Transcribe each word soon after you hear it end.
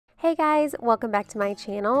Hey guys, welcome back to my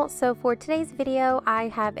channel. So for today's video, I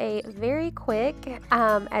have a very quick,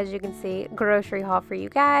 as you can see, grocery haul for you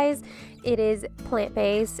guys. It is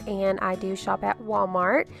plant-based and I do shop at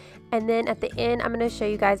Walmart. And then at the end, I'm going to show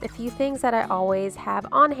you guys a few things that I always have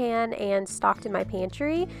on hand and stocked in my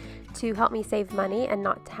pantry to help me save money and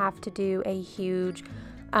not have to do a huge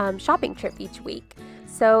shopping trip each week.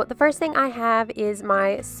 So the first thing I have is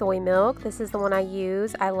my soy milk. This is the one I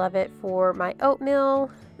use. I love it for my oatmeal,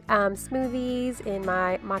 smoothies, in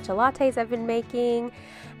my matcha lattes I've been making.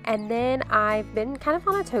 And then I've been kind of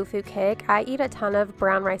on a tofu kick. I eat a ton of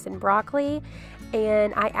brown rice and broccoli,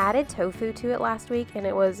 and I added tofu to it last week and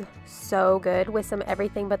it was so good with some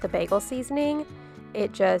everything but the bagel seasoning.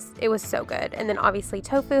 It was so good. And then obviously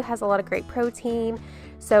tofu has a lot of great protein,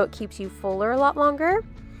 so it keeps you fuller a lot longer.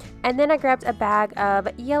 And then I grabbed a bag of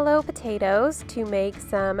yellow potatoes to make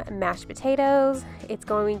some mashed potatoes. It's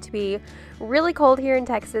going to be really cold here in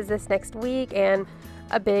Texas this next week, and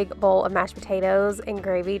a big bowl of mashed potatoes and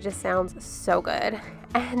gravy just sounds so good.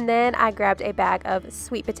 And then I grabbed a bag of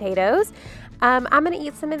sweet potatoes. I'm going to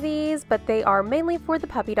eat some of these, but they are mainly for the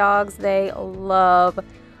puppy dogs. They love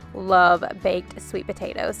baked sweet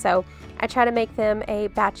potatoes, so I try to make them a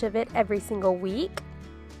batch of it every single week.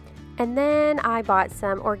 And then I bought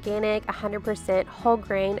some organic 100% whole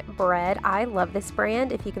grain bread. I love this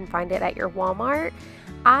brand if you can find it at your Walmart.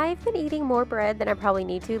 I've been eating more bread than I probably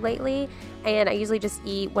need to lately, and I usually just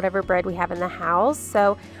eat whatever bread we have in the house.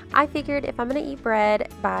 So I figured if I'm going to eat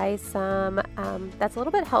bread, buy some that's a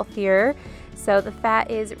little bit healthier. So the fat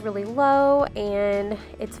is really low and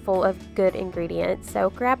it's full of good ingredients. So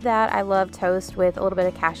grab that. I love toast with a little bit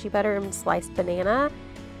of cashew butter and sliced banana.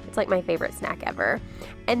 It's like my favorite snack ever.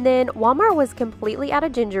 And then Walmart was completely out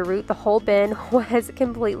of ginger root. The whole bin was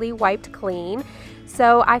completely wiped clean.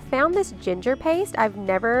 So I found this ginger paste. I've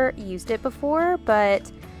never used it before,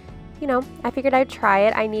 but you know, I figured I'd try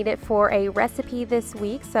it. I need it for a recipe this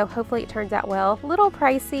week, so hopefully it turns out well. A little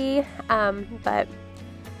pricey, but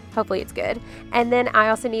hopefully it's good. And then I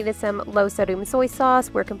also needed some low sodium soy sauce.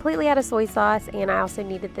 We're completely out of soy sauce, and I also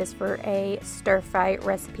needed this for a stir fry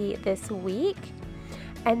recipe this week.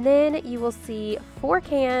 And then you will see 4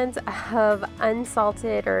 cans of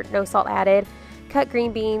unsalted or no salt added cut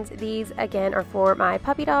green beans. These again are for my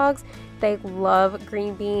puppy dogs. They love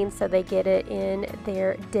green beans, so they get it in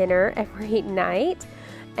their dinner every night.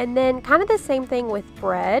 And then kind of the same thing with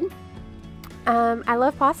bread. I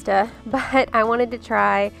love pasta, but I wanted to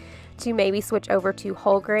try to maybe switch over to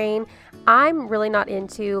whole grain. I'm really not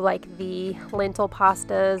into like the lentil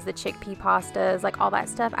pastas, the chickpea pastas, like all that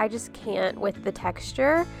stuff. I just can't with the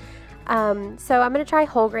texture. So I'm going to try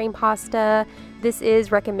whole grain pasta. This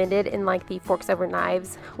is recommended in like the forks over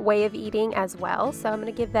knives way of eating as well. So I'm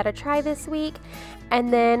going to give that a try this week.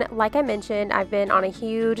 And then, like I mentioned, I've been on a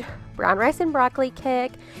huge brown rice and broccoli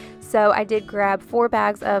kick. So I did grab 4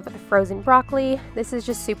 bags of frozen broccoli. This is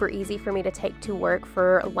just super easy for me to take to work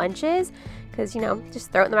for lunches because, you know,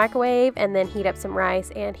 just throw it in the microwave and then heat up some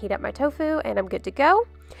rice and heat up my tofu and I'm good to go.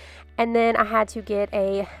 And then I had to get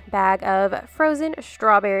a bag of frozen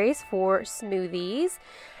strawberries for smoothies.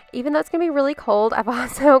 Even though it's going to be really cold, I've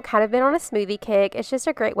also kind of been on a smoothie kick. It's just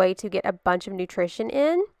a great way to get a bunch of nutrition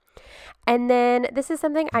in. And then this is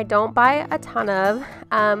something I don't buy a ton of,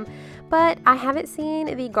 but I haven't seen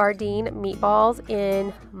the Gardein meatballs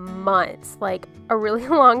in months, like a really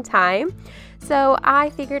long time. So I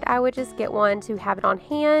figured I would just get one to have it on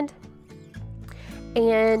hand.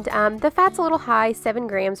 And the fat's a little high, 7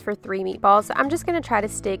 grams for 3 meatballs. So I'm just going to try to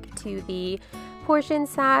stick to the portion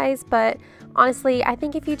size, but honestly, I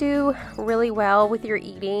think if you do really well with your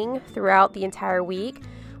eating throughout the entire week,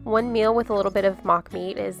 one meal with a little bit of mock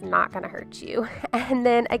meat is not going to hurt you. And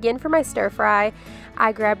then again for my stir fry,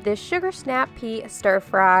 I grabbed this sugar snap pea stir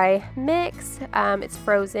fry mix. It's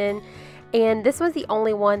frozen, and this was the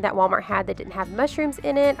only one that Walmart had that didn't have mushrooms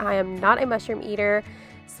in it. I am not a mushroom eater,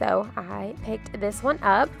 so I picked this one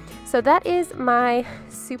up. So that is my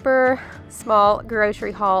super small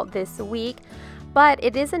grocery haul this week. But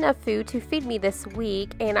it is enough food to feed me this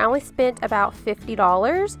week, and I only spent about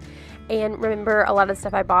 $50. And remember, a lot of the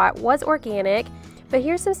stuff I bought was organic, but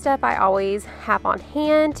here's some stuff I always have on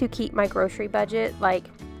hand to keep my grocery budget like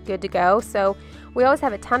good to go. So we always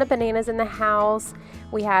have a ton of bananas in the house.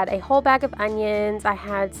 We had a whole bag of onions. I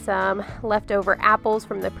had some leftover apples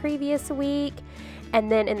from the previous week.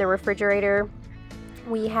 And then in the refrigerator,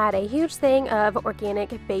 we had a huge thing of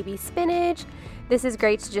organic baby spinach. This is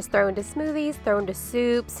great to just throw into smoothies, throw into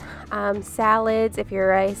soups, salads if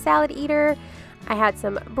you're a salad eater. I had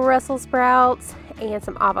some Brussels sprouts and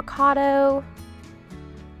some avocado.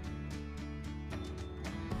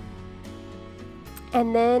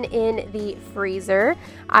 And then in the freezer,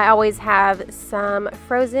 I always have some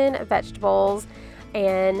frozen vegetables,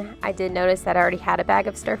 and I did notice that I already had a bag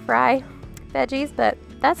of stir fry veggies, but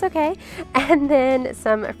that's okay. And then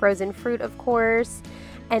some frozen fruit, of course.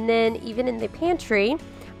 And then even in the pantry,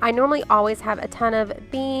 I normally always have a ton of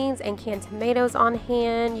beans and canned tomatoes on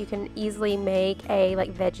hand. You can easily make a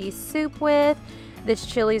veggie soup with. This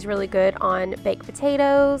chili is really good on baked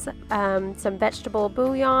potatoes, some vegetable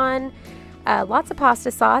bouillon, lots of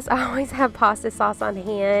pasta sauce. I always have pasta sauce on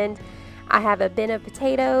hand. I have a bin of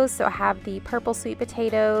potatoes, so I have the purple sweet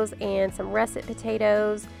potatoes and some russet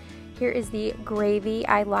potatoes. Here is the gravy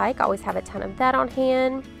I like. I always have a ton of that on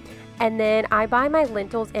hand. And then I buy my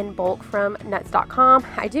lentils in bulk from nuts.com.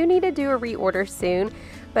 I do need to do a reorder soon,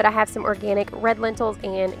 but I have some organic red lentils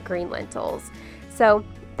and green lentils. So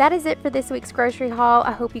that is it for this week's grocery haul.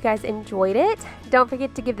 I hope you guys enjoyed it. Don't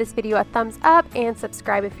forget to give this video a thumbs up and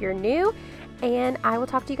subscribe if you're new. And I will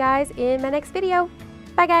talk to you guys in my next video.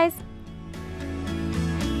 Bye guys.